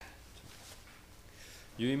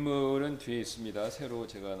유인물은 뒤에 있습니다. 새로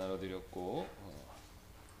제가 나눠드렸고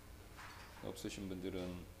없으신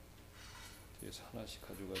분들은 뒤에서 하나씩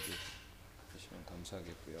가져가시면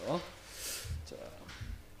감사하겠고요. 자,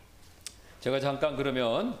 제가 잠깐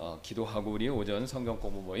그러면 기도하고 우리 오전 성경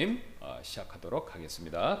공부 모임 시작하도록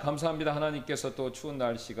하겠습니다. 감사합니다. 하나님께서 또 추운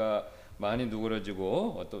날씨가 많이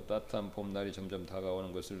누그러지고 또 따뜻한 봄날이 점점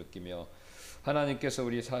다가오는 것을 느끼며 하나님께서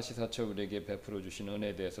우리 사시사철 우리에게 베풀어 주신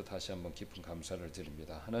은혜에 대해서 다시 한번 깊은 감사를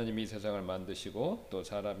드립니다. 하나님이 세상을 만드시고 또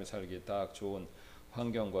사람이 살기에 딱 좋은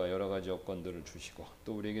환경과 여러 가지 여건들을 주시고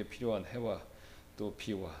또 우리에게 필요한 해와 또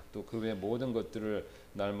비와 또 그 외 모든 것들을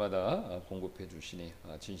날마다 공급해 주시니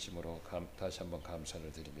진심으로 다시 한번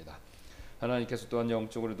감사를 드립니다. 하나님께서 또한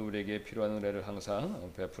영적으로도 우리에게 필요한 은혜를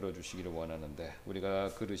항상 베풀어 주시기를 원하는데 우리가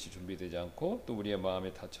그릇이 준비되지 않고 또 우리의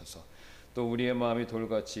마음이 닫혀서 또 우리의 마음이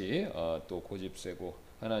돌같이 또 고집세고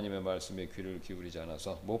하나님의 말씀에 귀를 기울이지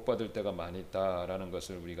않아서 못 받을 때가 많이 있다라는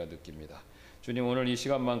것을 우리가 느낍니다. 주님, 오늘 이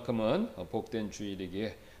시간만큼은 복된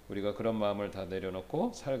주일이기에 우리가 그런 마음을 다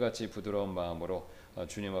내려놓고 살같이 부드러운 마음으로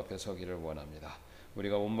주님 앞에 서기를 원합니다.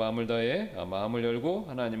 우리가 온 마음을 다해 마음을 열고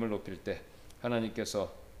하나님을 높일 때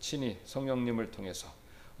하나님께서 친히 성령님을 통해서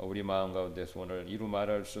우리 마음 가운데서 오늘 이루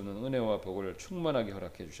말할 수 없는 은혜와 복을 충만하게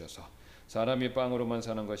허락해 주셔서 사람이 빵으로만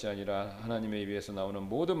사는 것이 아니라 하나님의 입에서 나오는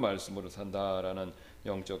모든 말씀으로 산다라는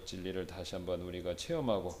영적 진리를 다시 한번 우리가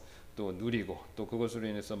체험하고 또 누리고 또 그것으로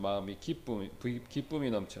인해서 마음이 기쁨이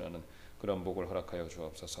넘쳐나는 그런 복을 허락하여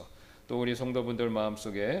주옵소서. 또 우리 성도분들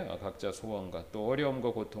마음속에 각자 소원과 또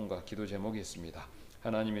어려움과 고통과 기도 제목이 있습니다.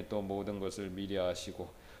 하나님이 또 모든 것을 미리 아시고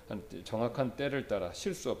정확한 때를 따라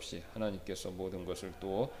실수 없이 하나님께서 모든 것을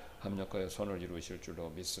또 합력하여 선을 이루실 줄로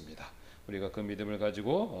믿습니다. 우리가 그 믿음을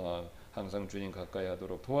가지고 항상 주님 가까이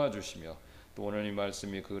하도록 도와주시며 또 오늘 이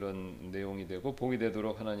말씀이 그런 내용이 되고 복이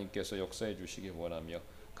되도록 하나님께서 역사해 주시기 원하며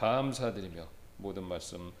감사드리며 모든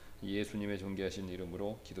말씀 예수님의 존귀하신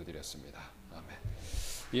이름으로 기도드렸습니다. 아멘.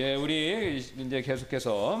 예, 우리 이제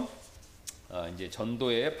계속해서 이제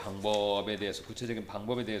전도의 방법에 대해서 구체적인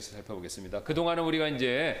방법에 대해서 살펴보겠습니다. 그 동안은 우리가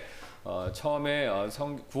이제 처음에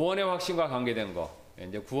구원의 확신과 관계된 거,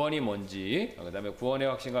 이제 구원이 뭔지, 그다음에 구원의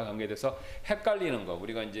확신과 관계돼서 헷갈리는 거,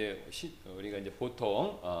 우리가 이제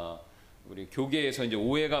보통 우리 교계에서 이제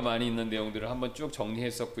오해가 많이 있는 내용들을 한번 쭉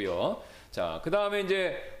정리했었고요. 자, 그 다음에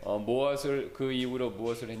이제 그 이후로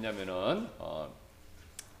무엇을 했냐면은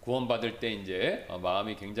구원받을 때 이제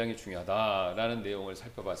마음이 굉장히 중요하다라는 내용을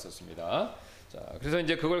살펴봤었습니다. 자, 그래서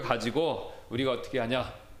이제 그걸 가지고 우리가 어떻게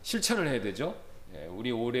하냐? 실천을 해야 되죠. 예,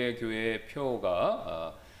 우리 올해 교회의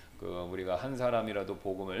표가 우리가 한 사람이라도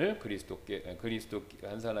복음을 그리스도께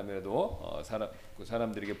한 사람이라도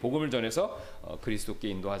사람들에게 복음을 전해서 그리스도께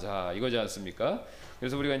인도하자 이거지 않습니까?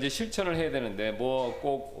 그래서 우리가 이제 실천을 해야 되는데 뭐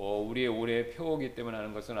꼭 우리의 올해의 표이기 때문에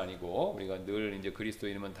하는 것은 아니고 우리가 늘 이제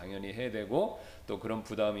그리스도인이면 당연히 해야 되고 또 그런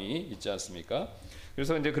부담이 있지 않습니까?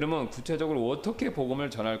 그래서 이제 그러면 구체적으로 어떻게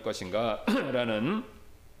복음을 전할 것인가라는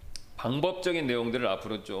방법적인 내용들을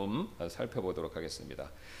앞으로 좀 살펴보도록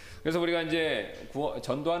하겠습니다. 그래서 우리가 이제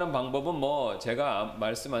전도하는 방법은 뭐 제가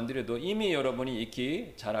말씀 안 드려도 이미 여러분이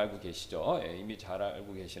익히 잘 알고 계시죠. 예, 이미 잘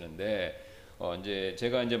알고 계시는데 이제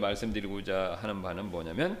제가 이제 말씀드리고자 하는 바는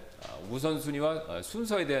뭐냐면 우선순위와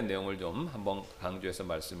순서에 대한 내용을 좀 한번 강조해서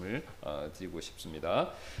말씀을 드리고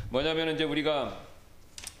싶습니다. 뭐냐면 이제 우리가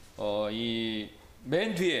이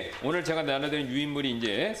맨 뒤에 오늘 제가 나눠드린 유인물이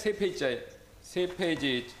이제 세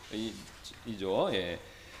페이지이죠. 예.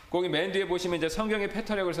 거기 맨 뒤에 보시면 이제 성경의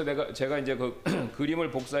패턴에 그래서 제가 이제 그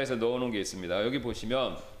그림을 복사해서 넣어놓은 게 있습니다. 여기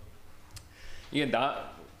보시면 이게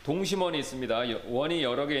동심원이 있습니다. 원이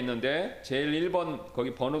여러 개 있는데 제일 1번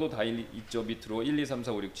거기 번호도 다 있죠. 밑으로 1, 2, 3,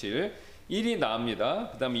 4, 5, 6, 7 1이 나입니다.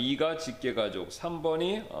 그 다음에 2가 직계가족,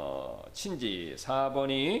 3번이 친지,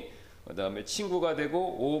 4번이 그 다음에 친구가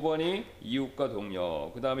되고 5번이 이웃과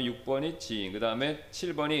동료, 그 다음에 6번이 지인, 그 다음에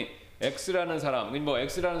 7번이 X라는 사람. 뭐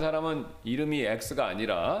X라는 사람은 이름이 X가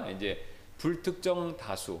아니라 이제 불특정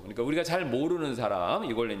다수. 그러니까 우리가 잘 모르는 사람.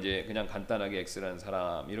 이걸 이제 그냥 간단하게 X라는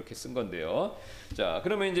사람 이렇게 쓴 건데요. 자,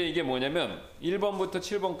 그러면 이제 이게 뭐냐면 1번부터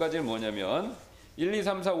 7번까지는 뭐냐면 1, 2,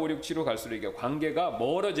 3, 4, 5, 6, 7로 갈수록 이게 관계가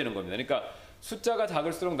멀어지는 겁니다. 그러니까 숫자가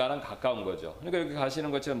작을수록 나랑 가까운 거죠. 그러니까 여기 가시는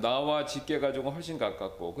것처럼 나와 직계 가족은 훨씬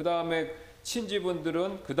가깝고 그 다음에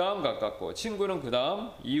친지분들은 그 다음 가깝고 친구는 그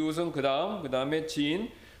다음, 이웃은 그 다음에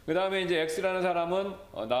지인, 그 다음에 이제 X라는 사람은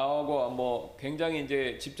나하고 뭐 굉장히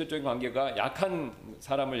이제 직접적인 관계가 약한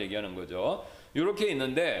사람을 얘기하는 거죠. 이렇게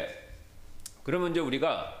있는데 그러면 이제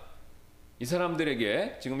우리가 이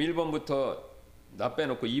사람들에게 지금 1번부터 나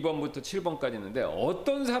빼놓고 2번부터 7번까지 있는데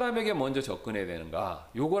어떤 사람에게 먼저 접근해야 되는가?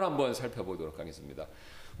 요걸 한번 살펴보도록 하겠습니다.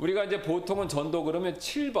 우리가 이제 보통은 전도 그러면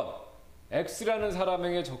 7번 X라는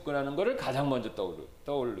사람에게 접근하는 것을 가장 먼저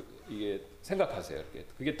이게 생각하세요. 이렇게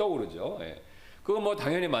그게 떠오르죠. 예. 그건 뭐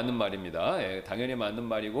당연히 맞는 말입니다. 예, 당연히 맞는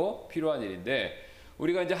말이고 필요한 일인데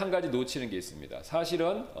우리가 이제 한 가지 놓치는 게 있습니다.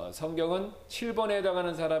 사실은 성경은 7번에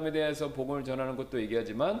해당하는 사람에 대해서 복음을 전하는 것도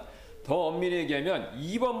얘기하지만 더 엄밀히 얘기하면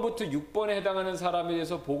 2번부터 6번에 해당하는 사람에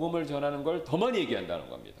대해서 복음을 전하는 걸 더 많이 얘기한다는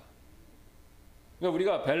겁니다. 그러니까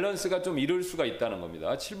우리가 밸런스가 좀 이룰 수가 있다는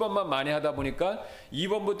겁니다. 7번만 많이 하다 보니까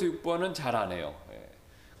 2번부터 6번은 잘 안 해요. 예.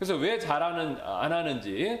 그래서 왜 안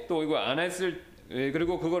하는지 또 이거 안 했을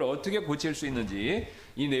그리고 그걸 어떻게 고칠 수 있는지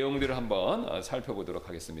이 내용들을 한번 살펴보도록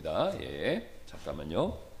하겠습니다. 예,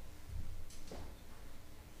 잠깐만요.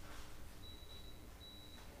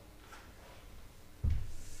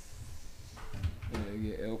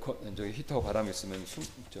 여기 에어컨 저기 히터 바람 있으면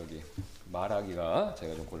말하기가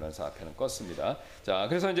제가 좀 곤란해서 앞에는 껐습니다. 자,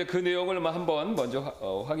 그래서 이제 그 내용을 한번 먼저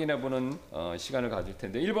확인해 보는 시간을 가질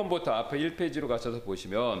텐데 1번부터 앞에 1페이지로 가셔서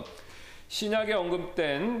보시면 신약에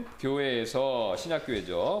언급된 교회에서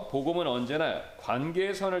신약교회죠. 복음은 언제나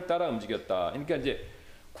관계의 선을 따라 움직였다. 그러니까 이제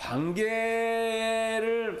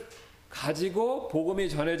관계를 가지고 복음이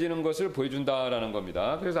전해지는 것을 보여준다라는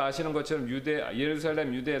겁니다. 그래서 아시는 것처럼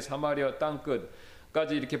예루살렘, 유대, 사마리아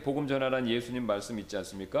땅끝까지 이렇게 복음 전하라는 예수님 말씀 있지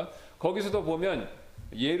않습니까? 거기서도 보면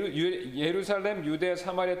예루살렘, 유대,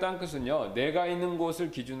 사마리아 땅끝은요, 내가 있는 곳을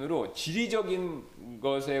기준으로 지리적인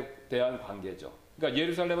것에 대한 관계죠. 그러니까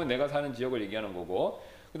예루살렘은 내가 사는 지역을 얘기하는 거고,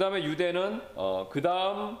 그 다음에 유대는 그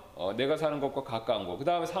다음 내가 사는 것과 가까운 거, 그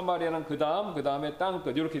다음에 사마리아는 그 다음에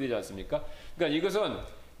땅끝 이렇게 되지 않습니까? 그러니까 이것은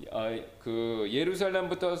그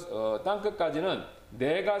예루살렘부터 땅끝까지는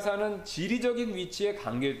내가 사는 지리적인 위치에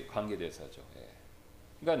관계돼서죠. 예.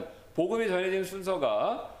 그러니까 복음이 전해진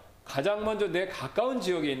순서가 가장 먼저 내 가까운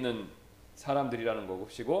지역에 있는 사람들이라는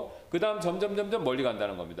것이고 그 다음 점점 멀리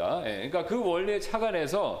간다는 겁니다. 예. 그러니까 그 원리에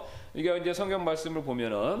착안해서 이게 이제 성경 말씀을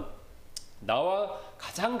보면은 나와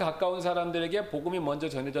가장 가까운 사람들에게 복음이 먼저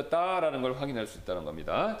전해졌다라는 걸 확인할 수 있다는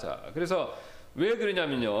겁니다. 자, 그래서 왜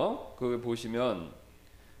그러냐면요. 그 보시면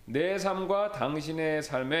내 삶과 당신의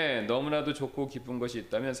삶에 너무나도 좋고 기쁜 것이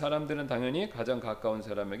있다면 사람들은 당연히 가장 가까운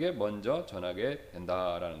사람에게 먼저 전하게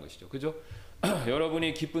된다라는 것이죠. 그죠?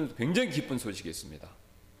 여러분이 굉장히 기쁜 소식이 있습니다.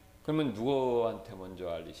 그러면 누구한테 먼저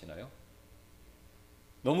알리시나요?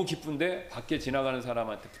 너무 기쁜데 밖에 지나가는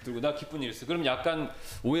사람한테 붙들고 나 기쁜 일 있어. 그럼 약간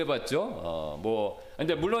오해받죠.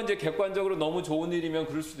 근데 물론 이제 객관적으로 너무 좋은 일이면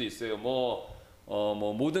그럴 수도 있어요.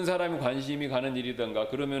 모든 사람이 관심이 가는 일이든가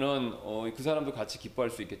그러면은 그 사람도 같이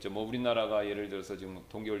기뻐할 수 있겠죠. 우리나라가 예를 들어서 지금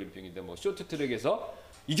동계올림픽인데 쇼트트랙에서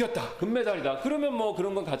이겼다, 금메달이다. 그러면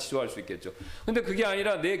그런 건 같이 좋아할 수 있겠죠. 근데 그게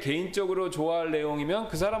아니라 내 개인적으로 좋아할 내용이면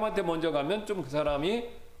그 사람한테 먼저 가면 좀 그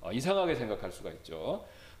사람이 이상하게 생각할 수가 있죠.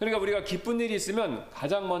 그러니까 우리가 기쁜 일이 있으면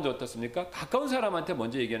가장 먼저 어떻습니까? 가까운 사람한테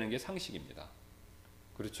먼저 얘기하는 게 상식입니다.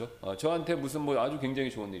 그렇죠? 저한테 무슨 아주 굉장히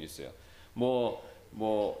좋은 일이 있어요.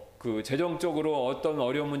 그 재정적으로 어떤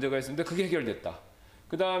어려운 문제가 있었는데 그게 해결됐다.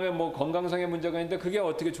 그 다음에 건강상의 문제가 있는데 그게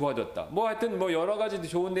어떻게 좋아졌다. 하여튼 여러 가지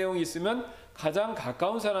좋은 내용이 있으면 가장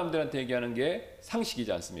가까운 사람들한테 얘기하는 게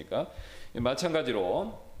상식이지 않습니까?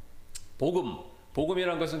 마찬가지로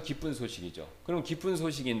복음이란 것은 기쁜 소식이죠. 그럼 기쁜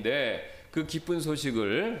소식인데 그 기쁜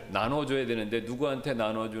소식을 나눠줘야 되는데 누구한테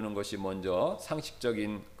나눠주는 것이 먼저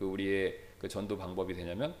상식적인 우리의 전도 방법이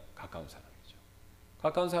되냐면 가까운 사람이죠.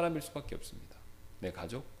 가까운 사람일 수밖에 없습니다. 내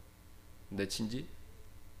가족, 내 친지,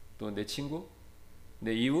 또 내 친구,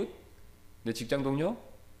 내 이웃, 내 직장 동료,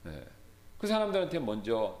 네. 그 사람들한테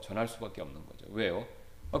먼저 전할 수밖에 없는 거죠. 왜요?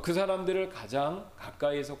 그 사람들을 가장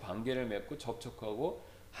가까이에서 관계를 맺고 접촉하고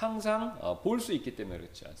항상 볼 수 있기 때문에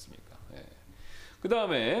그렇지 않습니까? 네. 그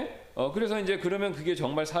다음에 그래서 이제 그러면 그게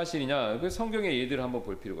정말 사실이냐? 그 성경의 예들을 한번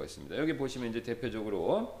볼 필요가 있습니다. 여기 보시면 이제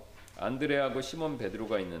대표적으로 안드레하고 시몬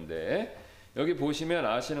베드로가 있는데 여기 보시면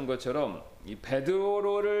아시는 것처럼 이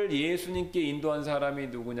베드로를 예수님께 인도한 사람이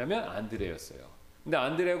누구냐면 안드레였어요. 근데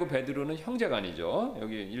안드레하고 베드로는 형제간이죠.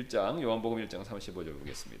 여기 1장 요한복음 1장 35절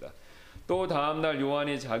보겠습니다. 또 다음날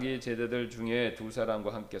요한이 자기 제자들 중에 두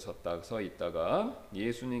사람과 함께 서 있다가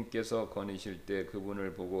예수님께서 거니실 때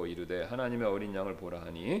그분을 보고 이르되 하나님의 어린 양을 보라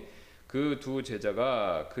하니 그 두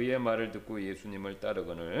제자가 그의 말을 듣고 예수님을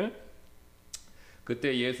따르거늘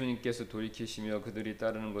그때 예수님께서 돌이키시며 그들이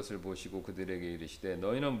따르는 것을 보시고 그들에게 이르시되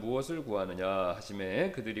너희는 무엇을 구하느냐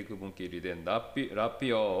하시매 그들이 그분께 이르되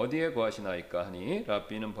랍비여 어디에 구하시나이까 하니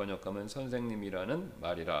랍비는 번역하면 선생님이라는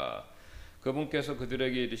말이라. 그분께서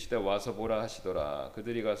그들에게 이르시되 와서 보라 하시더라.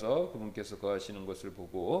 그들이 가서 그분께서 거하시는 것을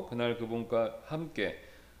보고 그날 그분과 함께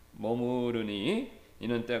머무르니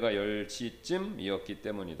이는 때가 10시쯤이었기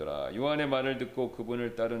때문이더라. 요한의 말을 듣고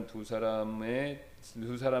그분을 따른 두 사람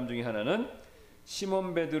중에 하나는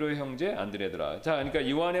시몬 베드로의 형제 안드레더라. 자, 그러니까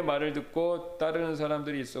요한의 말을 듣고 따르는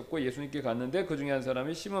사람들이 있었고 예수님께 갔는데 그 중에 한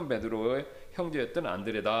사람이 시몬 베드로의 형제였던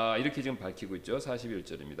안드레다. 이렇게 지금 밝히고 있죠.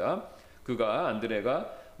 41절입니다. 그가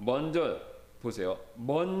안드레가 먼저 보세요.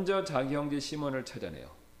 먼저 자기 형제 시몬을 찾아내요.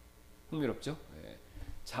 흥미롭죠? 예.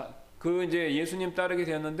 그 이제 예수님 따르게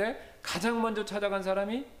되었는데 가장 먼저 찾아간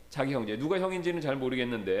사람이 자기 형제. 누가 형인지는 잘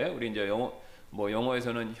모르겠는데 우리 이제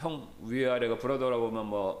영어에서는 형 위아래가 브라더라고 하면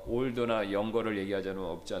뭐 올더나 영거를 얘기하자면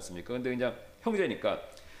없지 않습니까? 근데 그냥 형제니까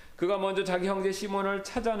그가 먼저 자기 형제 시몬을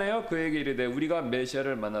찾아내어 그에게 이르되 우리가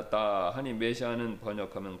메시아를 만났다 하니 메시아는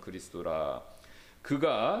번역하면 그리스도라.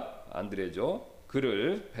 그가 안드레죠.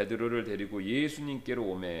 그를 베드로를 데리고 예수님께로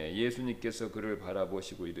오매 예수님께서 그를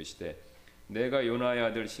바라보시고 이르시되 내가 요나의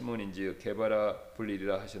아들 시몬인지 게바라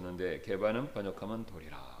불리리라 하셨는데 게바는 번역하면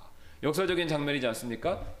돌이라. 역사적인 장면이지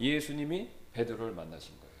않습니까? 예수님이 베드로를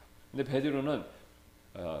만나신 거예요. 근데 베드로는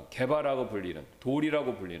게바라고 불리는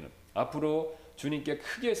돌이라고 불리는 앞으로 주님께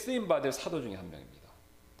크게 쓰임 받을 사도 중에 한 명입니다.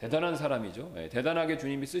 대단한 사람이죠. 네, 대단하게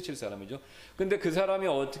주님이 쓰실 사람이죠. 근데 그 사람이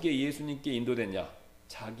어떻게 예수님께 인도됐냐?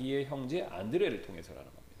 자기의 형제 안드레를 통해서라는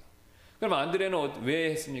겁니다. 그럼 안드레는 왜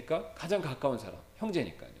했습니까? 가장 가까운 사람,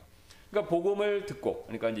 형제니까요. 그러니까 복음을 듣고,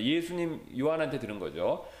 그러니까 이제 예수님 요한한테 들은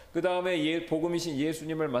거죠. 그 다음에 복음이신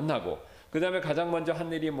예수님을 만나고, 그 다음에 가장 먼저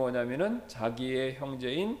한 일이 뭐냐면은 자기의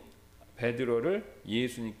형제인 베드로를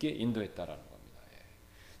예수님께 인도했다라는 겁니다.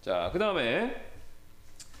 자, 그 다음에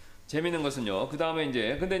재미있는 것은요. 그 다음에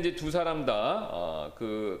근데 이제 두 사람 다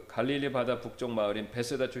그 갈릴리 바다 북쪽 마을인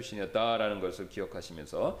베세다 출신이었다라는 것을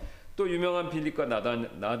기억하시면서 또 유명한 빌립과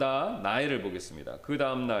나다나엘을 보겠습니다. 그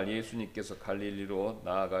다음 날 예수님께서 갈릴리로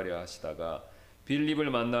나아가려 하시다가 빌립을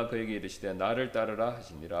만나 그에게 이르시되 나를 따르라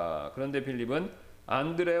하시니라. 그런데 빌립은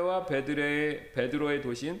안드레와 베드로의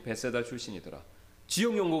도시인 베세다 출신이더라.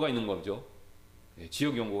 지역 용고가 있는 거죠. 예,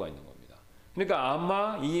 지역 용고가 있는 겁니다. 그러니까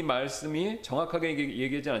아마 이 말씀이 정확하게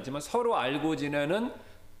얘기하지 않지만 서로 알고 지내는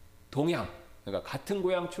동양, 그러니까 같은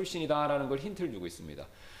고향 출신이다라는 걸 힌트를 주고 있습니다.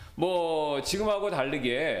 뭐 지금하고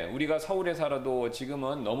다르게 우리가 서울에 살아도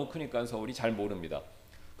지금은 너무 크니까 서울이 잘 모릅니다.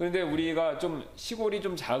 그런데 우리가 좀 시골이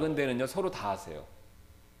좀 작은 데는요 서로 다 아세요.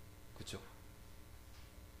 그렇죠?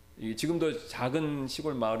 지금도 작은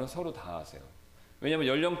시골 마을은 서로 다 아세요. 왜냐하면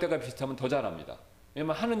연령대가 비슷하면 더 잘합니다.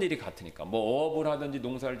 왜냐면 하는 일이 같으니까 뭐 어업을 하든지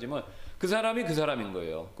농사를 지면 그 사람이 그 사람인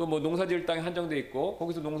거예요. 그 뭐 농사지을 땅이 한정돼 있고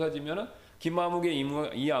거기서 농사지면은 김아무개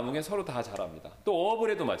이아무개 서로 다 잘합니다. 또 어업을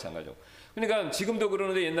해도 마찬가지고. 그러니까 지금도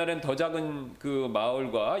그러는데 옛날엔 더 작은 그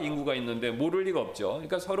마을과 인구가 있는데 모를 리가 없죠.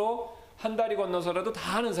 그러니까 서로 한 다리 건너서라도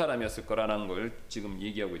다 아는 사람이었을 거라는 걸 지금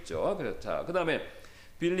얘기하고 있죠. 그래서 자, 그다음에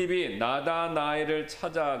빌립이 나다나엘을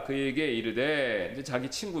찾아 그에게 이르되 이제 자기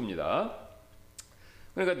친구입니다.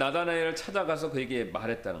 그러니까 나다나엘을 찾아가서 그에게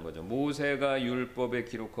말했다는 거죠. 모세가 율법에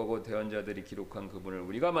기록하고 대언자들이 기록한 그분을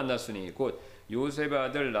우리가 만났으니 곧 요셉의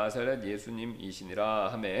아들 나사렛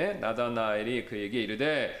예수님이시니라 하매 나다나엘이 그에게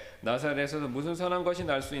이르되 나사렛에서 무슨 선한 것이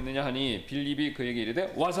날 수 있느냐 하니 빌립이 그에게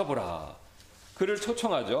이르되 와서 보라. 그를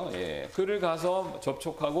초청하죠. 예, 그를 가서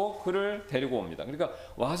접촉하고 그를 데리고 옵니다. 그러니까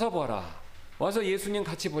와서 보라. 와서 예수님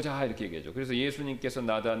같이 보자 이렇게 얘기하죠. 그래서 예수님께서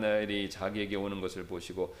나다나엘이 자기에게 오는 것을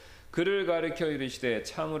보시고 그를 가리켜 이르시되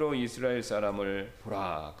참으로 이스라엘 사람을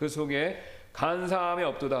보라. 그 속에 간사함이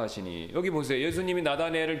없도다 하시니 여기 보세요. 예수님이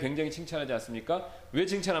나다나엘을 굉장히 칭찬하지 않습니까? 왜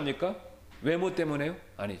칭찬합니까? 외모 때문에요?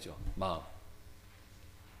 아니죠.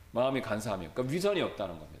 마음이 간사함이요. 그러니까 위선이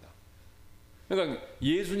없다는 겁니다. 그러니까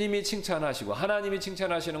예수님이 칭찬하시고 하나님이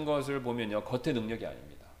칭찬하시는 것을 보면요. 겉의 능력이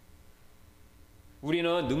아닙니다.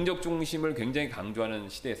 우리는 능력 중심을 굉장히 강조하는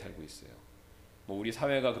시대에 살고 있어요. 뭐 우리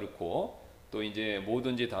사회가 그렇고 또 이제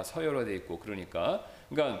뭐든지 다 서열화되어 있고 그러니까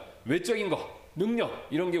외적인 거, 능력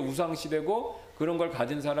이런 게 우상 시대고 그런 걸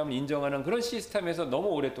가진 사람을 인정하는 그런 시스템에서 너무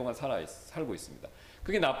오랫동안 살고 있습니다.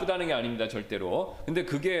 그게 나쁘다는 게 아닙니다. 절대로. 근데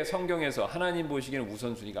그게 성경에서 하나님 보시기에는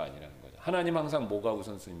우선순위가 아니라는 거죠. 하나님 항상 뭐가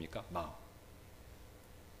우선순위입니까? 마음.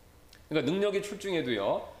 그러니까 능력이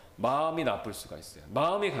출중해도요. 마음이 나쁠 수가 있어요.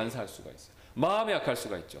 마음이 간사할 수가 있어요. 마음이 약할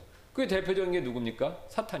수가 있죠. 그게 대표적인 게 누굽니까?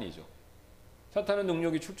 사탄이죠. 사탄은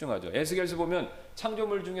능력이 출중하죠. 에스겔서 보면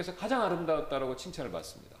창조물 중에서 가장 아름다웠다라고 칭찬을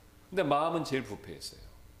받습니다. 근데 마음은 제일 부패했어요.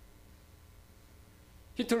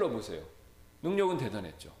 히틀러 보세요. 능력은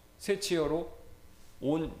대단했죠. 세치어로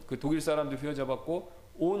온 그 독일 사람들 휘어잡았고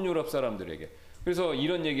온 유럽 사람들에게. 그래서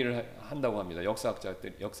이런 얘기를 한다고 합니다.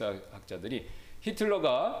 역사학자들이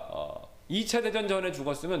히틀러가 2차 대전 전에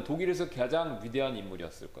죽었으면 독일에서 가장 위대한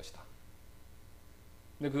인물이었을 것이다.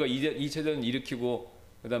 근데 그가 2차 대전 일으키고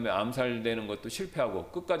그 다음에 암살되는 것도 실패하고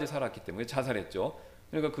끝까지 살았기 때문에 자살했죠.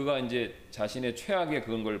 그러니까 그가 이제 자신의 최악의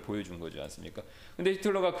그런 걸 보여준 거지 않습니까? 근데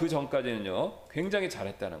히틀러가 그 전까지는요, 굉장히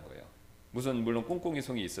잘했다는 거예요. 물론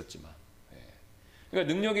꿍꿍이성이 있었지만. 예.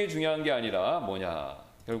 그러니까 능력이 중요한 게 아니라 뭐냐?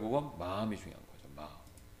 결국은 마음이 중요한 거죠. 마음.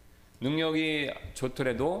 능력이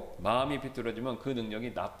좋더라도 마음이 비뚤어지면 그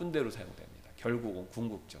능력이 나쁜 대로 사용됩니다. 결국은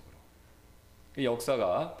궁극적으로. 그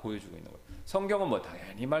역사가 보여주고 있는 거예요. 성경은 뭐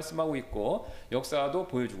당연히 말씀하고 있고 역사도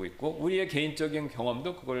보여주고 있고 우리의 개인적인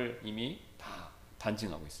경험도 그걸 이미 다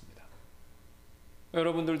단증하고 있습니다.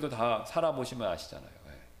 여러분들도 다 살아보시면 아시잖아요.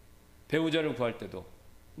 예. 배우자를 구할 때도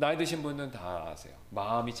나이 드신 분들은 다 아세요.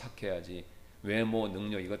 마음이 착해야지 외모,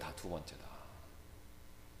 능력 이거 다 두 번째다.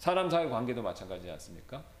 사람 사이 관계도 마찬가지지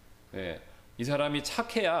않습니까? 예. 이 사람이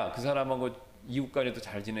착해야 그 사람하고 이웃 간에도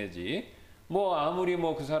잘 지내지. 뭐 아무리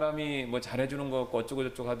뭐 그 사람이 뭐 잘해주는 거 어쩌고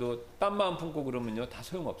저쩌고 하도 딴 마음 품고 그러면요 다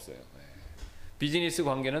소용없어요. 예. 비즈니스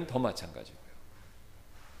관계는 더 마찬가지고요.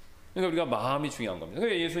 그러니까 우리가 마음이 중요한 겁니다.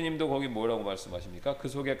 그러니까 예수님도 거기 뭐라고 말씀하십니까? 그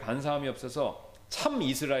속에 간사함이 없어서 참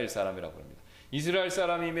이스라엘 사람이라고 합니다. 이스라엘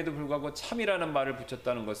사람임에도 불구하고 참이라는 말을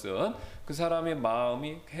붙였다는 것은 그 사람의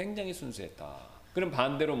마음이 굉장히 순수했다. 그럼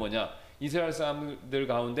반대로 뭐냐? 이스라엘 사람들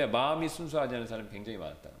가운데 마음이 순수하지 않은 사람이 굉장히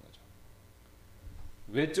많았다는 거죠.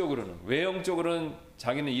 외형적으로는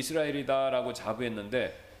자기는 이스라엘이다라고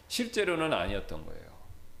자부했는데 실제로는 아니었던 거예요.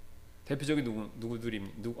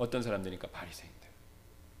 대표적인 어떤 사람들이니까 바리새인들.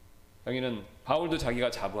 자기는 바울도 자기가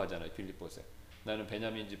자부하잖아요. 빌립보서에 나는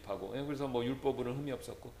베냐민 집하고 그래서 뭐 율법으로는 흠이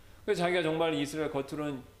없었고 그래서 자기가 정말 이스라엘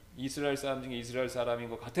겉으로는 이스라엘 사람 중에 이스라엘 사람인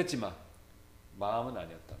것 같았지만 마음은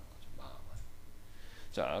아니었다는 거죠. 마음은.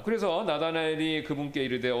 자, 그래서 나다나엘이 그분께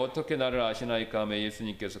이르되 어떻게 나를 아시나이까 하며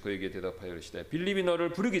예수님께서 그에게 대답하여 이르시되 빌립이 너를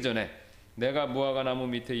부르기 전에 내가 무화과 나무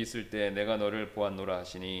밑에 있을 때 내가 너를 보았노라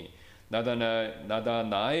하시니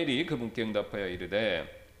나다나엘이 그분께 응답하여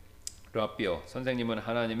이르되 랍비여 선생님은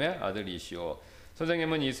하나님의 아들이시오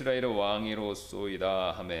선생님은 이스라엘의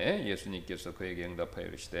왕이로소이다 하매 예수님께서 그에게 응답하여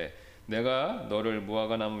이르시되 내가 너를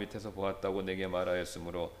무화과 나무 밑에서 보았다고 내게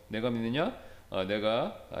말하였으므로 내가 믿느냐?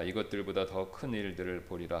 내가 이것들보다 더 큰 일들을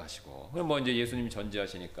보리라 하시고 그럼 뭐 이제 예수님이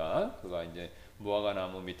전지하시니까 그가 이제 무화과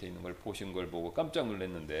나무 밑에 있는 걸 보신 걸 보고 깜짝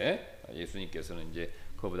놀랐는데 예수님께서는 이제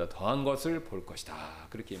그보다 더한 것을 볼 것이다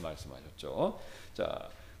그렇게 말씀하셨죠. 자,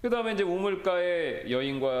 그 다음에 이제 우물가의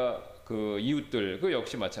여인과 그 이웃들 그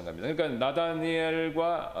역시 마찬가지입니다. 그러니까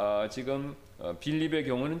나다니엘과 지금 빌립의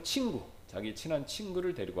경우는 자기 친한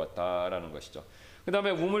친구를 데리고 왔다라는 것이죠. 그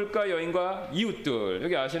다음에 우물가 여인과 이웃들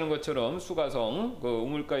여기 아시는 것처럼 수가성 그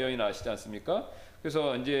우물가 여인 아시지 않습니까?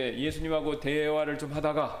 그래서 이제 예수님하고 대화를 좀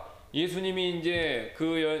하다가 예수님이 이제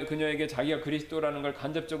그녀에게 자기가 그리스도라는 걸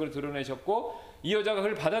간접적으로 드러내셨고 이 여자가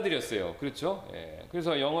그걸 받아들였어요. 그렇죠? 예.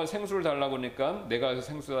 그래서 영어 생수를 달라고 하니까 내가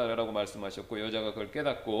생수다라고 말씀하셨고 여자가 그걸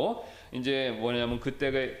깨닫고 이제 뭐냐면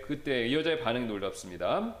그때 이 여자의 반응이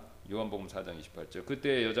놀랍습니다. 요한복음 4장 28절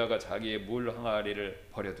그때 여자가 자기의 물 항아리를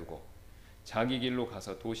버려두고 자기 길로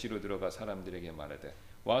가서 도시로 들어가 사람들에게 말하되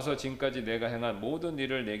와서 지금까지 내가 행한 모든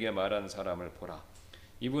일을 내게 말한 사람을 보라.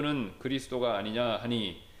 이분은 그리스도가 아니냐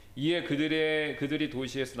하니 이에 그들이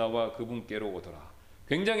도시에서 나와 그분께로 오더라.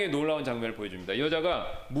 굉장히 놀라운 장면을 보여줍니다.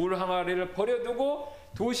 여자가 물 항아리를 버려두고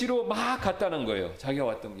도시로 막 갔다는 거예요. 자기가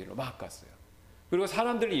왔던 길로 막 갔어요. 그리고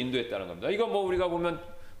사람들이 인도했다는 겁니다. 이거 뭐 우리가 보면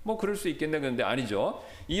뭐 그럴 수 있겠네 그런데 아니죠.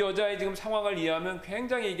 이 여자의 지금 상황을 이해하면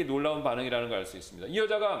굉장히 이게 놀라운 반응이라는 걸 알 수 있습니다. 이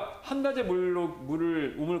여자가 한낮에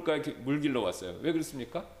우물가에 물 길러 왔어요. 왜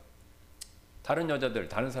그렇습니까? 다른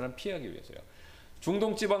사람 피하기 위해서요.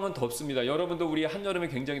 중동 지방은 덥습니다. 여러분도 우리 한여름에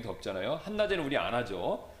굉장히 덥잖아요. 한낮에는 우리 안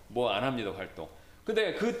하죠. 뭐 안 합니다 활동.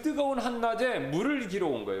 근데 그 뜨거운 한낮에 물을 길어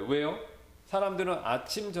온 거예요. 왜요? 사람들은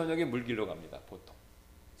아침 저녁에 물 길러 갑니다. 보통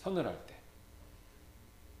서늘할 때.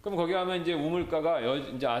 그럼 거기 가면 이제 우물가가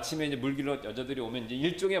이제 아침에 이제 물 길러 여자들이 오면 이제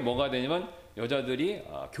일종의 뭐가 되냐면 여자들이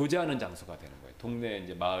교제하는 장소가 되는 거예요. 동네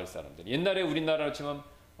이제 마을 사람들. 옛날에 우리나라로 치면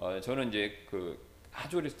저는 이제 그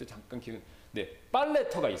아주 어렸을 때 잠깐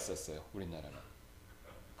빨래터가 있었어요. 우리나라는.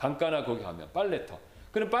 강가나 거기 가면 빨래터.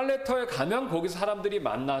 그럼 빨래터에 가면 거기서 사람들이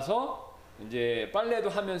만나서 이제 빨래도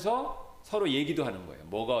하면서 서로 얘기도 하는 거예요.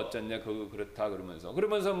 뭐가 어쩌냐, 그렇다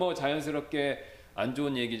그러면서 뭐 자연스럽게 안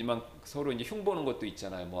좋은 얘기지만 서로 이제 흉보는 것도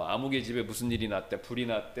있잖아요. 뭐 아무개 집에 무슨 일이 났대, 불이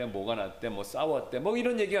났대, 뭐가 났대, 뭐 싸웠대, 뭐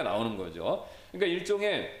이런 얘기가 나오는 거죠. 그러니까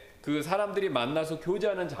일종의 그 사람들이 만나서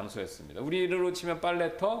교제하는 장소였습니다. 우리로 치면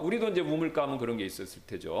빨래터, 우리도 이제 우물가 하면 그런 게 있었을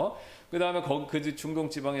테죠. 그 다음에 그 중동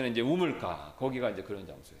지방에는 이제 우물가, 거기가 이제 그런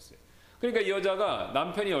장소였어요. 그러니까 이 여자가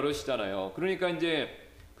남편이 여럿이잖아요. 그러니까 이제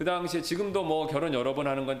그 당시에 지금도 뭐 결혼 여러 번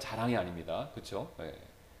하는 건 자랑이 아닙니다. 그렇죠? 네.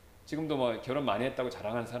 지금도 뭐 결혼 많이 했다고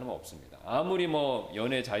자랑하는 사람은 없습니다. 아무리 뭐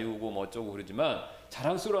연애 자유고 뭐 어쩌고 그러지만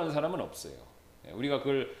자랑스러워하는 사람은 없어요. 네. 우리가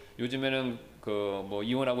그걸 요즘에는 그 뭐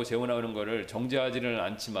이혼하고 재혼하는 거를 정죄하지는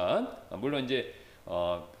않지만 물론 이제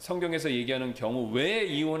성경에서 얘기하는 경우 왜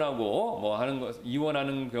이혼하고 뭐 하는 것,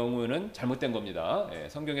 이혼하는 경우는 잘못된 겁니다. 예,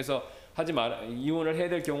 성경에서 이혼을 해야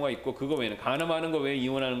될 경우가 있고 그거 외에는 간음하는 거 외에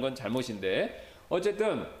이혼하는 건 잘못인데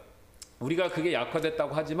어쨌든 우리가 그게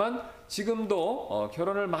약화됐다고 하지만 지금도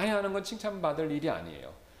결혼을 많이 하는 건 칭찬받을 일이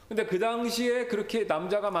아니에요. 근데 그 당시에 그렇게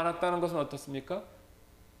남자가 많았다는 것은 어떻습니까?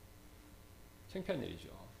 창피한 일이죠.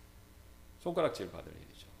 손가락질 받을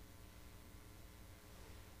일이죠.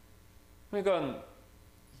 그러니까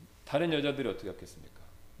다른 여자들이 어떻게 했겠습니까?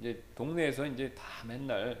 이제 동네에서 이제 다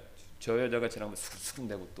맨날 저 여자가 지나면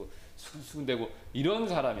수근수근대고 또 수근수근대고 이런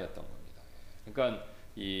사람이었던 겁니다. 그러니까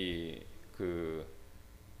그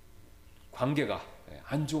관계가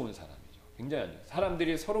안 좋은 사람이죠. 굉장히 안 좋은.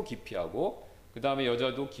 사람들이 서로 기피하고 그 다음에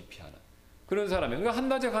여자도 기피하는 그런 사람이에요. 그러니까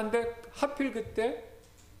한낮에 간데 하필 그때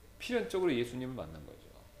필연적으로 예수님을 만난 거죠.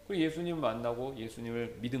 그리고 예수님을 만나고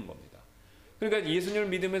예수님을 믿은 겁니다. 그러니까 예수님을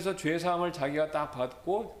믿으면서 죄사함을 자기가 딱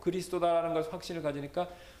받고 그리스도다라는 것을 확신을 가지니까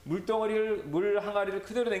물 항아리를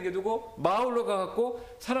그대로 남겨두고 마을로 가갖고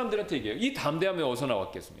사람들한테 얘기해요. 이 담대함이 어디서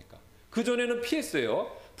나왔겠습니까? 그전에는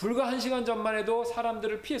피했어요. 불과 1시간 전만 해도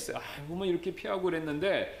사람들을 피했어요. 뭐 이렇게 피하고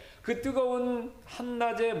그랬는데 그 뜨거운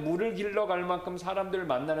한낮에 물을 길러갈 만큼 사람들을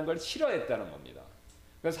만나는 걸 싫어했다는 겁니다.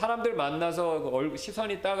 그러니까 사람들 만나서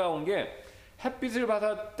시선이 따가운 게 햇빛을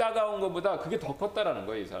받아 따가운 것보다 그게 더 컸다라는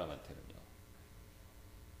거예요. 이 사람한테는요.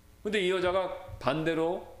 근데 이 여자가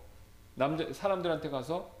반대로 사람들한테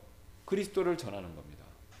가서 그리스도를 전하는 겁니다.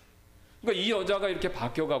 그러니까 이 여자가 이렇게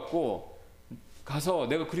바뀌어갖고 가서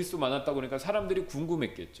내가 그리스도 만났다고 그러니까 사람들이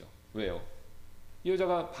궁금했겠죠. 왜요? 이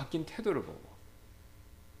여자가 바뀐 태도를 보고.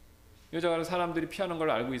 이 여자가 사람들이 피하는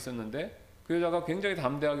걸 알고 있었는데 그 여자가 굉장히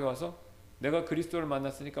담대하게 와서 내가 그리스도를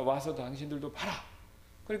만났으니까 와서 당신들도 봐라.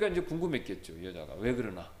 그러니까 이제 궁금했겠죠. 이 여자가 왜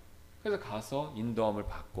그러나. 그래서 가서 인도함을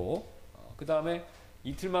받고 그 다음에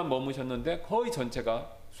이틀만 머무셨는데 거의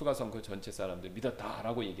전체가 수가성 그 전체 사람들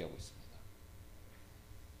믿었다라고 얘기하고 있습니다.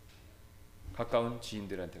 가까운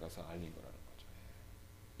지인들한테 가서 알린 거라는 거죠.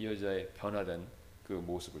 이 여자의 변화된 그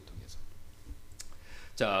모습을 통해서.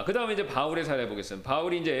 자, 그 다음에 이제 바울의 사례 보겠습니다.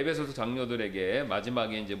 바울이 이제 에베소서 장로들에게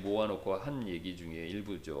마지막에 이제 모아놓고 한 얘기 중에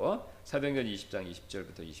일부죠. 사도행전 20장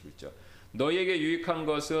 20절부터 21절. 너에게 유익한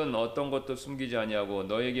것은 어떤 것도 숨기지 아니하고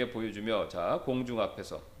너에게 보여주며 자 공중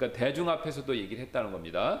앞에서 그러니까 대중 앞에서도 얘기를 했다는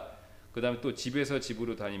겁니다. 그 다음에 또 집에서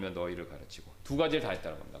집으로 다니며 너희를 가르치고 두 가지를 다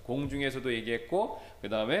했다는 겁니다. 공중에서도 얘기했고 그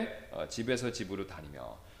다음에 집에서 집으로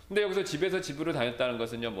다니며. 근데 여기서 집에서 집으로 다녔다는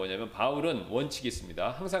것은요 뭐냐면 바울은 원칙이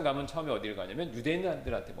있습니다. 항상 가면 처음에 어디를 가냐면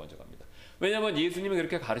유대인들한테 먼저 갑니다. 왜냐하면 예수님이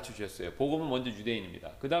그렇게 가르쳐 주셨어요. 복음은 먼저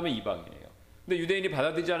유대인입니다. 그 다음에 이방인이에요. 근데 유대인이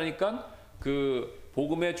받아들이지 않으니까 그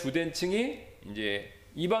복음의 주된 층이 이제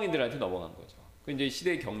이방인들한테 넘어간 거죠. 그 이제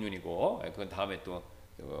시대의 경륜이고 그건 다음에 또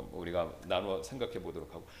우리가 나누어 생각해 보도록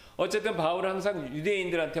하고. 어쨌든 바울은 항상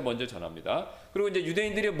유대인들한테 먼저 전합니다. 그리고 이제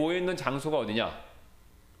유대인들이 모여 있는 장소가 어디냐?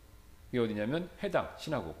 이게 어디냐면 회당,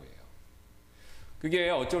 시나고그예요. 그게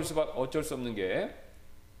어쩔 수 없는 게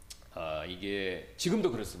이게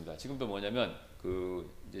지금도 그렇습니다. 지금도 뭐냐면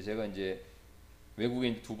이제 제가 이제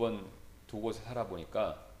외국에 두 곳에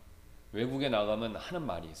살아보니까 외국에 나가면 하는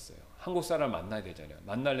말이 있어요. 한국 사람을 만나야 되잖아요.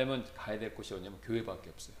 만나려면 가야 될 곳이 어디냐면 교회밖에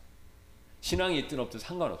없어요. 신앙이 있든 없든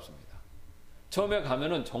상관없습니다. 처음에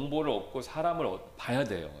가면은 정보를 얻고 사람을 봐야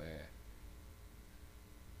돼요. 예.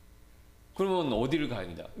 그러면 어디를 가야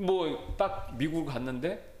되냐? 뭐 딱 미국을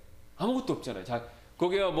갔는데 아무것도 없잖아요. 자,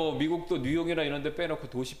 거기가 뭐 미국도 뉴욕이나 이런 데 빼놓고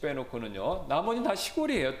도시 빼놓고는요. 나머지는 다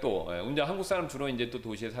시골이에요, 또. 예. 이제 한국 사람 주로 이제 또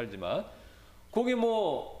도시에 살지만 거기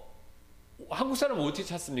뭐 한국 사람은 어떻게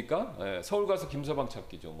찾습니까? 예, 서울 가서 김서방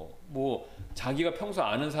찾기죠. 뭐 자기가 평소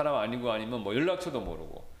아는 사람 아니고 아니면 뭐 연락처도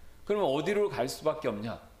모르고. 그러면 어디로 갈 수밖에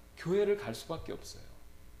없냐? 교회를 갈 수밖에 없어요.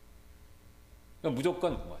 그러니까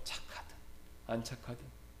무조건 뭐 착하든 안 착하든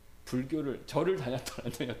불교를 절을 다녔던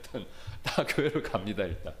안 다녔던 다 교회를 갑니다.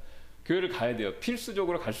 일단 교회를 가야 돼요.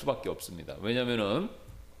 필수적으로 갈 수밖에 없습니다. 왜냐면은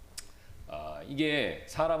이게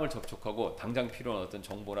사람을 접촉하고 당장 필요한 어떤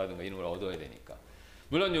정보라든가 이런 걸 얻어야 되니까.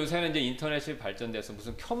 물론 요새는 이제 인터넷이 발전돼서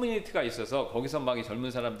무슨 커뮤니티가 있어서 거기서 막 이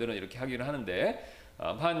젊은 사람들은 이렇게 하기를 하는데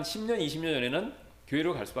한 10년, 20년 전에는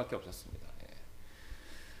교회로 갈 수밖에 없었습니다. 예.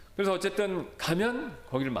 그래서 어쨌든 가면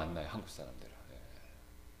거기를 만나요, 한국 사람들은. 예.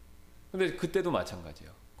 근데 그때도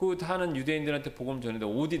마찬가지예요. 그 하는 유대인들한테 복음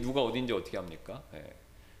전했는데 누가 어디인지 어떻게 합니까? 예.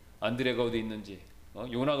 안드레가 어디 있는지,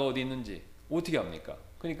 요나가 어디 있는지 어떻게 합니까?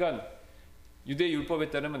 그러니까 유대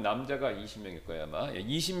율법에 따르면 남자가 20명일 거예요 아마.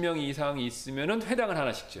 20명 이상 있으면은 회당을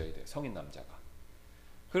하나씩 지어야 돼요. 성인 남자가.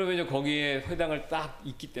 그러면 이제 거기에 회당을 딱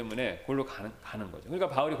있기 때문에 그걸로 가는 거죠. 그러니까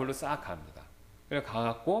바울이 그걸로 싹 갑니다. 그래서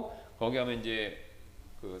가갖고 거기 하면 이제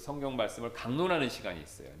그 성경 말씀을 강론하는 시간이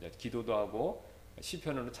있어요. 이제 기도도 하고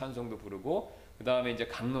시편으로 찬송도 부르고 그 다음에 이제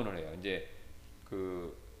강론을 해요. 이제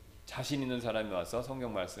그 자신 있는 사람이 와서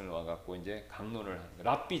성경 말씀을 와갖고 이제 강론을 하는 거예요.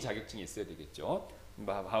 랍비 자격증이 있어야 되겠죠.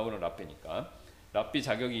 바울은 랍비니까 랍비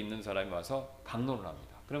자격이 있는 사람이 와서 강론을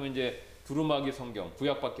합니다. 그러면 이제 두루마기 성경,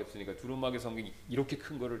 구약밖에 없으니까 두루마기 성경이 이렇게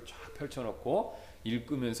큰 거를 쫙 펼쳐놓고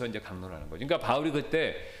읽으면서 이제 강론하는 거죠. 그러니까 바울이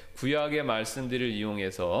그때 구약의 말씀들을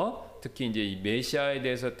이용해서 특히 이제 이 메시아에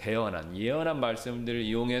대해서 예언한 말씀들을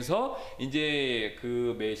이용해서 이제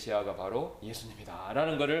그 메시아가 바로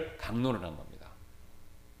예수님이다라는 거를 강론을 한 겁니다.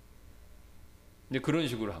 이제 그런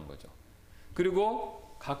식으로 한 거죠.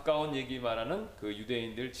 그리고 가까운 얘기 말하는 그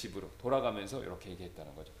유대인들 집으로 돌아가면서 이렇게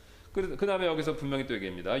얘기했다는 거죠. 그 다음에 여기서 분명히 또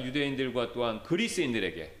얘기합니다. 유대인들과 또한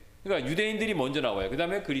그리스인들에게. 그러니까 유대인들이 먼저 나와요. 그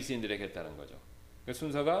다음에 그리스인들에게 했다는 거죠. 그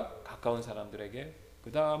순서가 가까운 사람들에게,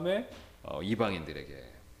 그 다음에 이방인들에게.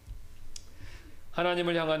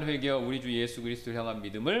 하나님을 향한 회개와 우리 주 예수 그리스도를 향한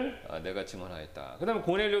믿음을 내가 증언하였다. 그 다음에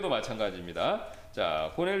고넬료도 마찬가지입니다.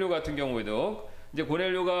 자, 고넬료 같은 경우에도 이제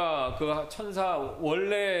고넬료가 그 천사,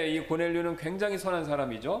 원래 이 고넬료는 굉장히 선한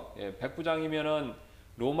사람이죠. 예, 백부장이면은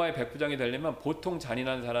로마의 백부장이 되려면 보통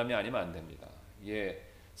잔인한 사람이 아니면 안 됩니다. 예,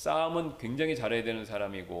 싸움은 굉장히 잘해야 되는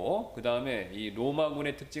사람이고, 그 다음에 이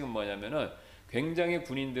로마군의 특징은 뭐냐면은 굉장히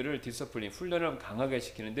군인들을 디서플린, 훈련을 강하게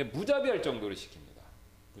시키는데 무자비할 정도로 시킵니다.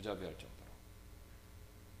 무자비할 정도로.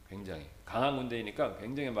 굉장히 강한 군대이니까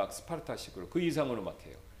굉장히 막 스파르타식으로 그 이상으로 막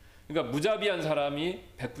해요. 그러니까 무자비한 사람이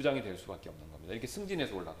백부장이 될 수밖에 없는 겁니다. 이렇게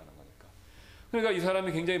승진해서 올라가는 거니까. 그러니까 이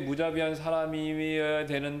사람이 굉장히 무자비한 사람이어야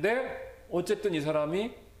되는데 어쨌든 이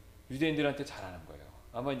사람이 유대인들한테 잘하는 거예요.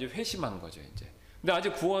 아마 이제 회심한 거죠, 이제. 근데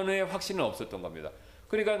아직 구원의 확신은 없었던 겁니다.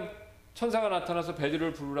 그러니까 천사가 나타나서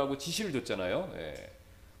베드로를 부르라고 지시를 줬잖아요. 예.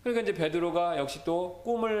 그러니까 이제 베드로가 역시 또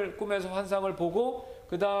꿈에서 환상을 보고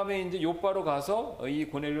그 다음에 이제 요바로 가서 이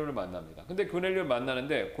고넬료를 만납니다. 근데 고넬료를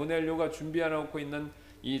만나는데 고넬료가 준비해놓고 있는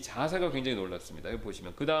이 자세가 굉장히 놀랍습니다. 여기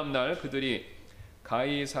보시면 그 다음 날 그들이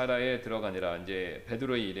가이사라에 들어가니라. 이제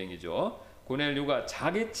베드로의 일행이죠. 고넬료가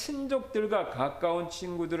자기 친족들과 가까운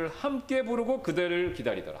친구들을 함께 부르고 그들을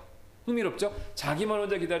기다리더라. 흥미롭죠? 자기만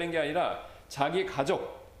혼자 기다린 게 아니라 자기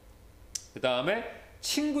가족, 그 다음에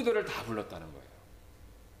친구들을 다 불렀다는 거예요.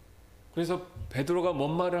 그래서 베드로가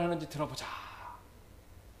뭔 말을 하는지 들어보자.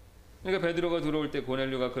 그러니까 베드로가 들어올 때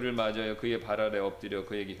고넬료가 그를 맞아요. 그의 발 아래 엎드려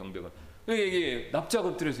그에게 경배를. 이게 납작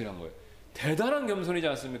엎드려서 이런 거예요. 대단한 겸손이지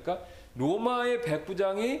않습니까? 로마의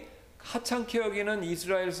백부장이 하찮게 여기는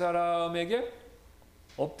이스라엘 사람에게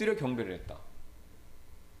엎드려 경배를 했다.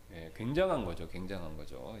 예, 굉장한 거죠. 굉장한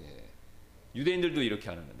거죠. 예. 유대인들도 이렇게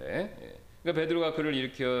하는데. 예. 그러니까 베드로가 그를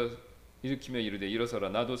일으키며 이르되 일어서라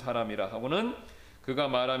나도 사람이라 하고는 그가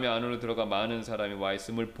말하며 안으로 들어가 많은 사람이 와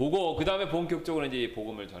있음을 보고 그 다음에 본격적으로 이제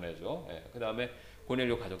복음을 전해줘. 예. 그 다음에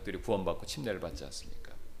고넬료 가족들이 구원받고 침례를 받지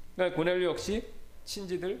않습니까? 그러니까 고넬료 역시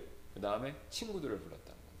친지들 그 다음에 친구들을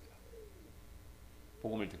불렀다는 겁니다.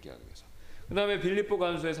 복음을 듣게 하기 위해서. 그 다음에 빌립보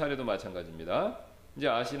간수의 사례도 마찬가지입니다. 이제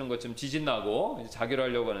아시는 것처럼 지진 나고 이제 자결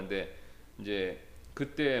하려고 하는데 이제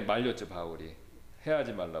그때 말렸죠 바울이.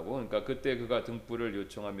 해하지 말라고. 그러니까 그때 그가 등불을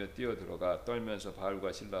요청하며 뛰어들어가 떨면서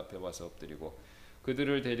바울과 실라 앞에 와서 엎드리고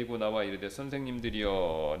그들을 데리고 나와 이르되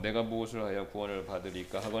선생님들이여 내가 무엇을 하여 구원을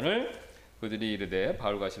받으리까 하거늘 그들이 이르되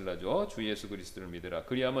바울과 실라죠 주 예수 그리스도를 믿으라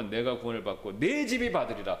그리하면 내가 구원을 받고 내 집이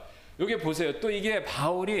받으리라. 여기 보세요. 또 이게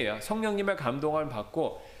바울이 성령님의 감동을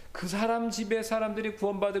받고 그 사람 집에 사람들이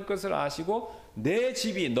구원받을 것을 아시고 내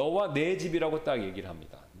집이 너와 내 집이라고 딱 얘기를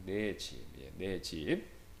합니다. 내 집, 내 집.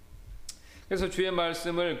 그래서 주의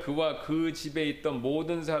말씀을 그와 그 집에 있던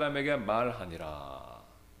모든 사람에게 말하니라.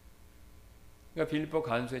 그러니까 빌립보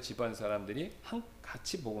간수의 집안 사람들이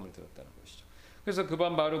같이 복음을 들었다는 것이죠. 그래서 그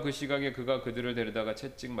밤 바로 그 시각에 그가 그들을 데려다가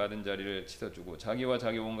채찍 맞은 자리를 씻어주고 자기와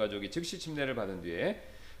자기 온 가족이 즉시 침례를 받은 뒤에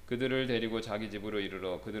그들을 데리고 자기 집으로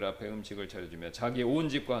이르러 그들 앞에 음식을 차려주며 자기 온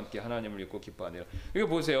집과 함께 하나님을 믿고 기뻐하니라. 이거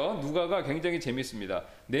보세요. 누가가 굉장히 재밌습니다.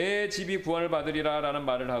 내 집이 구원을 받으리라 라는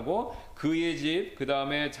말을 하고 그의 집, 그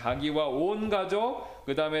다음에 자기와 온 가족,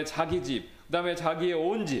 그 다음에 자기 집, 그 다음에 자기의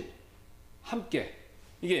온 집 함께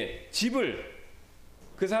이게 집을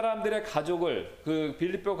그 사람들의 가족을 그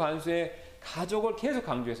빌립보 간수의 가족을 계속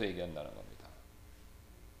강조해서 얘기한다는 겁니다.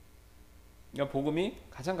 그러니까 복음이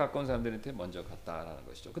가장 가까운 사람들한테 먼저 갔다라는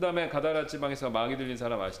것이죠. 그 다음에 가다라 지방에서 마귀 들린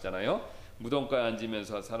사람 아시잖아요. 무덤가에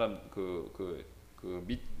앉으면서 사람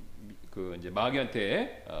이제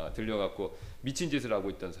마귀한테 들려갖고 미친 짓을 하고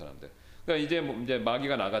있던 사람들. 그러니까 이제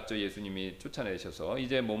마귀가 나갔죠. 예수님이 쫓아내셔서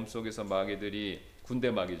이제 몸속에서 마귀들이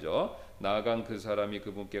군대 마귀죠. 나간 그 사람이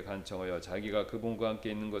그분께 간청하여 자기가 그분과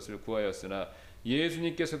함께 있는 것을 구하였으나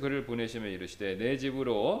예수님께서 그를 보내시며 이르시되 내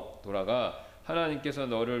집으로 돌아가 하나님께서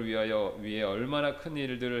너를 위해 얼마나 큰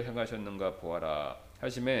일들을 행하셨는가 보아라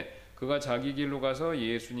하심에 그가 자기 길로 가서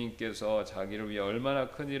예수님께서 자기를 위해 얼마나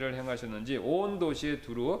큰 일을 행하셨는지 온 도시에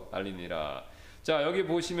두루 알리니라. 자, 여기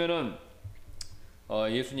보시면은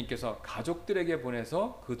예수님께서 가족들에게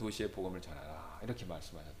보내서 그 도시에 복음을 전하라 이렇게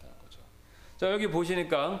말씀하셨다는 거죠. 자, 여기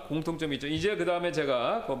보시니까 공통점이 있죠. 이제 그 다음에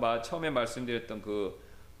제가 처음에 말씀드렸던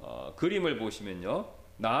그림을 보시면요,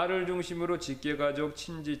 나를 중심으로 직계가족,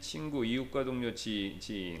 친지, 친구, 이웃과 동료,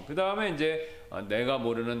 지인, 그 다음에 이제 내가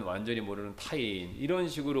모르는, 완전히 모르는 타인, 이런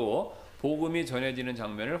식으로 복음이 전해지는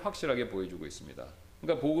장면을 확실하게 보여주고 있습니다.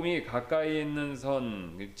 그러니까 복음이 가까이 있는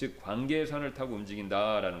선, 즉 관계의 선을 타고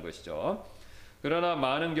움직인다라는 것이죠. 그러나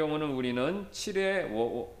많은 경우는 우리는 7의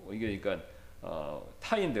그러니까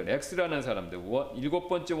타인들, X라는 사람들,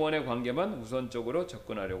 7번째 원의 관계만 우선적으로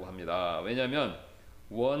접근하려고 합니다. 왜냐하면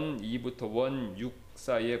원 2부터 원 6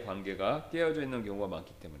 사이의 관계가 깨어져 있는 경우가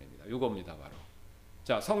많기 때문입니다. 이겁니다, 바로.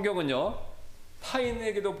 자, 성경은요,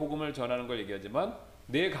 타인에게도 복음을 전하는 걸 얘기하지만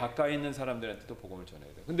내 가까이 있는 사람들한테도 복음을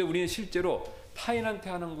전해야 돼요. 근데 우리는 실제로 타인한테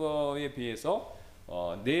하는 거에 비해서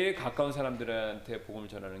내 가까운 사람들한테 복음을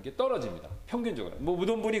전하는 게 떨어집니다. 평균적으로. 뭐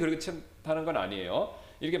모든 분이 그렇다는 건 아니에요.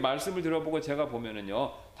 이렇게 말씀을 들어보고 제가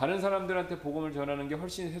보면은요, 다른 사람들한테 복음을 전하는 게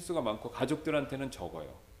훨씬 횟수가 많고 가족들한테는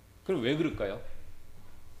적어요. 그럼 왜 그럴까요?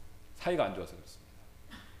 사이가 안 좋아서 그렇습니다.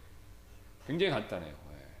 굉장히 간단해요.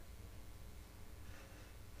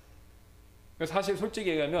 사실 솔직히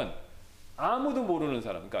얘기하면 아무도 모르는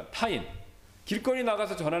사람, 그러니까 타인, 길거리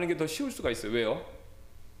나가서 전하는 게 더 쉬울 수가 있어요. 왜요?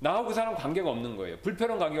 나하고 그 사람 관계가 없는 거예요.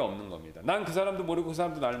 불편한 관계가 없는 겁니다. 난 그 사람도 모르고 그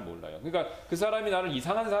사람도 나를 몰라요. 그러니까 그 사람이 나를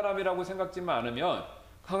이상한 사람이라고 생각지만 않으면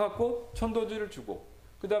가갖고 천도지를 주고,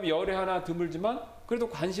 그 다음에 열에 하나 드물지만 그래도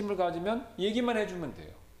관심을 가지면 얘기만 해주면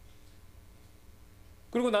돼요.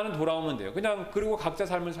 그리고 나는 돌아오면 돼요. 그리고 각자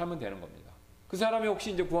삶을 살면 되는 겁니다. 그 사람이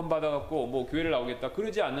혹시 이제 구원받아갖고 뭐 교회를 나오겠다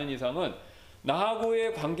그러지 않는 이상은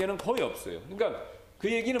나하고의 관계는 거의 없어요. 그러니까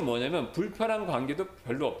그 얘기는 뭐냐면 불편한 관계도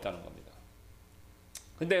별로 없다는 겁니다.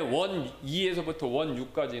 근데 원 2에서부터 원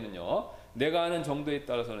 6까지는요, 내가 아는 정도에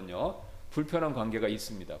따라서는요, 불편한 관계가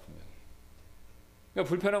있습니다, 분명히. 그러니까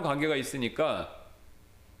불편한 관계가 있으니까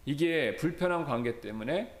이게 불편한 관계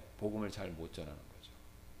때문에 복음을 잘 못 전하는 거죠.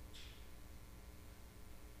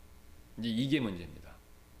 이제 이게 문제입니다.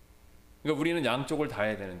 그러니까 우리는 양쪽을 다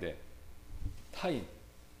해야 되는데, 타인.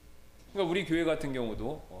 그러니까 우리 교회 같은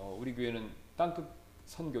경우도 우리 교회는 땅끝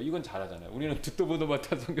선교 이건 잘하잖아요. 우리는 듣도 보도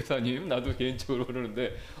못한 선교사님, 나도 개인적으로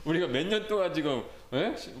그러는데 우리가 몇 년 동안 지금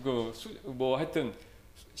하여튼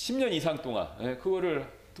 10년 이상 동안 그거를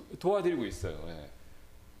도와드리고 있어요.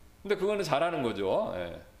 근데 그거는 잘하는 거죠.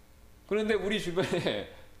 그런데 우리 주변에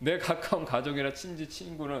내 가까운 가족이나 친지,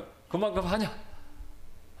 친구는 그만큼 하냐?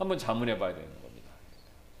 한번 자문해 봐야 되는 겁니다.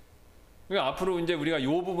 그러니까 앞으로 이제 우리가 이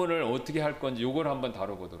부분을 어떻게 할 건지 요걸 한번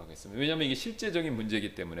다뤄보도록 하겠습니다. 왜냐하면 이게 실제적인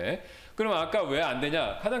문제이기 때문에. 그럼 아까 왜 안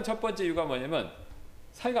되냐? 가장 첫 번째 이유가 뭐냐면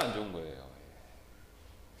사이가 안 좋은 거예요.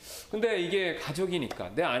 근데 이게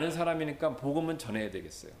가족이니까, 내 아는 사람이니까 복음은 전해야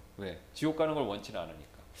되겠어요. 왜? 지옥 가는 걸 원치는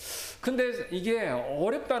않으니까. 근데 이게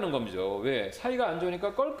어렵다는 겁니다. 왜? 사이가 안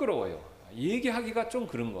좋으니까 껄끄러워요. 얘기하기가 좀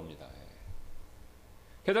그런 겁니다.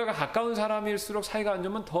 게다가 가까운 사람일수록 사이가 안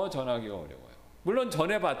좋으면 더 전하기가 어려워요. 물론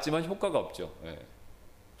전해봤지만 효과가 없죠.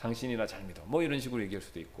 당신이나 잘 믿어. 뭐 이런 식으로 얘기할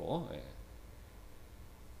수도 있고,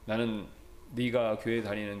 나는 네가 교회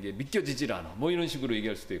다니는 게 믿겨지질 않아. 뭐 이런 식으로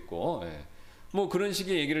얘기할 수도 있고, 뭐 그런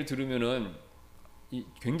식의 얘기를 들으면은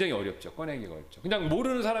굉장히 어렵죠. 꺼내기가 어렵죠. 그냥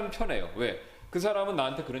모르는 사람이 편해요. 왜? 그 사람은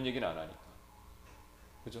나한테 그런 얘기는 안 하니까.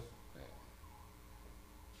 그죠?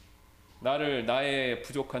 나의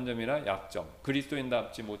부족한 점이나 약점,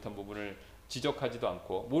 그리스도인답지 못한 부분을 지적하지도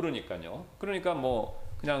않고 모르니까요. 그러니까 뭐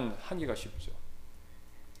그냥 하기가 쉽죠.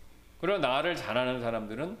 그러나 나를 잘 아는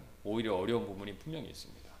사람들은 오히려 어려운 부분이 분명히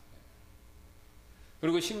있습니다.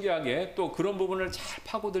 그리고 신기하게 또 그런 부분을 잘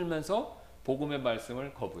파고들면서 복음의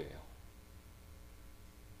말씀을 거부해요.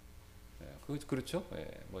 그렇죠?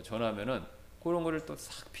 뭐 전하면은 그런 거를 또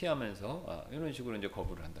싹 피하면서 이런 식으로 이제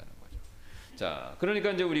거부를 한다는 거죠. 자,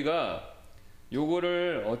 그러니까 이제 우리가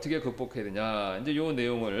요거를 어떻게 극복해야 되냐, 이제 요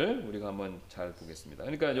내용을 우리가 한번 잘 보겠습니다.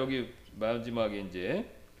 그러니까 여기 마지막에 이제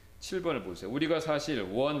 7번을 보세요. 우리가 사실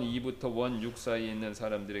원 2부터 원 6 사이에 있는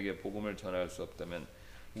사람들에게 복음을 전할 수 없다면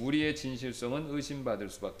우리의 진실성은 의심받을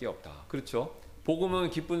수밖에 없다. 그렇죠?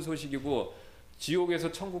 복음은 기쁜 소식이고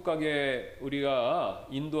지옥에서 천국 가게 우리가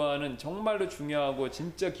인도하는 정말로 중요하고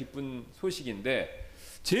진짜 기쁜 소식인데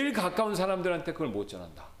제일 가까운 사람들한테 그걸 못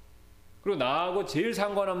전한다. 그리고 나하고 제일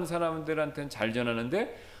상관없는 사람들한테는 잘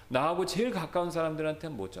전하는데 나하고 제일 가까운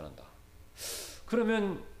사람들한테는 못 전한다.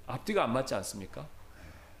 그러면 앞뒤가 안 맞지 않습니까?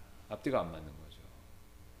 앞뒤가 안 맞는 거죠.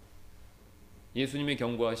 예수님이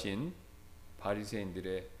경고하신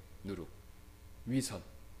바리새인들의 누룩,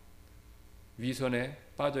 위선에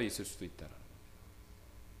빠져 있을 수도 있다라는 거죠.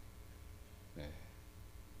 네.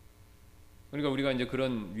 그러니까 우리가 이제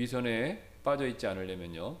그런 위선에 빠져 있지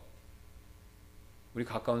않으려면요, 우리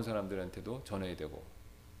가까운 사람들한테도 전해야 되고,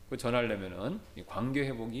 그 전하려면은 이 관계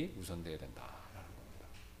회복이 우선돼야 된다라는 겁니다.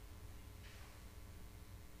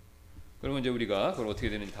 그러면 이제 우리가 그걸 어떻게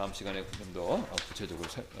되는지 다음 시간에 좀 더 구체적으로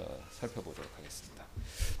살펴보도록 하겠습니다.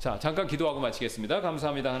 자, 잠깐 기도하고 마치겠습니다.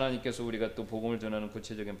 감사합니다. 하나님께서 우리가 또 복음을 전하는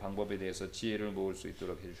구체적인 방법에 대해서 지혜를 모을 수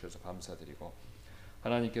있도록 해주셔서 감사드리고,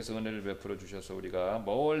 하나님께서 은혜를 베풀어 주셔서 우리가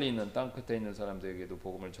멀리 있는 땅 끝에 있는 사람들에게도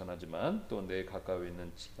복음을 전하지만 또 내 가까이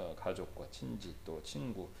있는 가족과 친지 또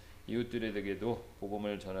친구 이웃들에게도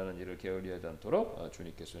복음을 전하는 일을 게을리하지 않도록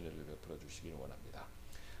주님께서 은혜를 베풀어 주시길 원합니다.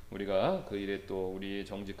 우리가 그 일에 또 우리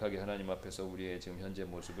정직하게 하나님 앞에서 우리의 지금 현재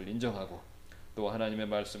모습을 인정하고 또 하나님의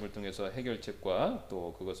말씀을 통해서 해결책과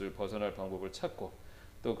또 그것을 벗어날 방법을 찾고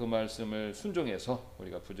또 그 말씀을 순종해서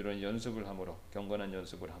우리가 부지런히 연습을 함으로 경건한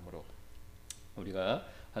연습을 함으로 우리가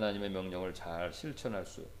하나님의 명령을 잘 실천할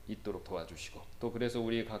수 있도록 도와주시고 또 그래서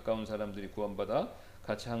우리 가까운 사람들이 구원받아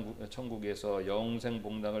같이 천국에서 영생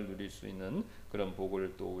복락을 누릴 수 있는 그런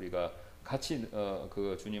복을 또 우리가 같이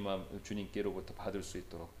그 주님께로부터 받을 수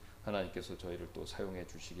있도록 하나님께서 저희를 또 사용해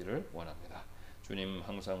주시기를 원합니다. 주님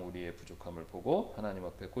항상 우리의 부족함을 보고 하나님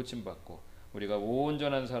앞에 고침받고 우리가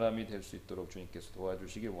온전한 사람이 될 수 있도록 주님께서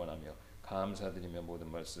도와주시길 원하며 감사드리며 모든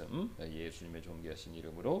말씀 예수님의 존귀하신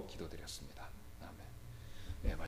이름으로 기도드렸습니다.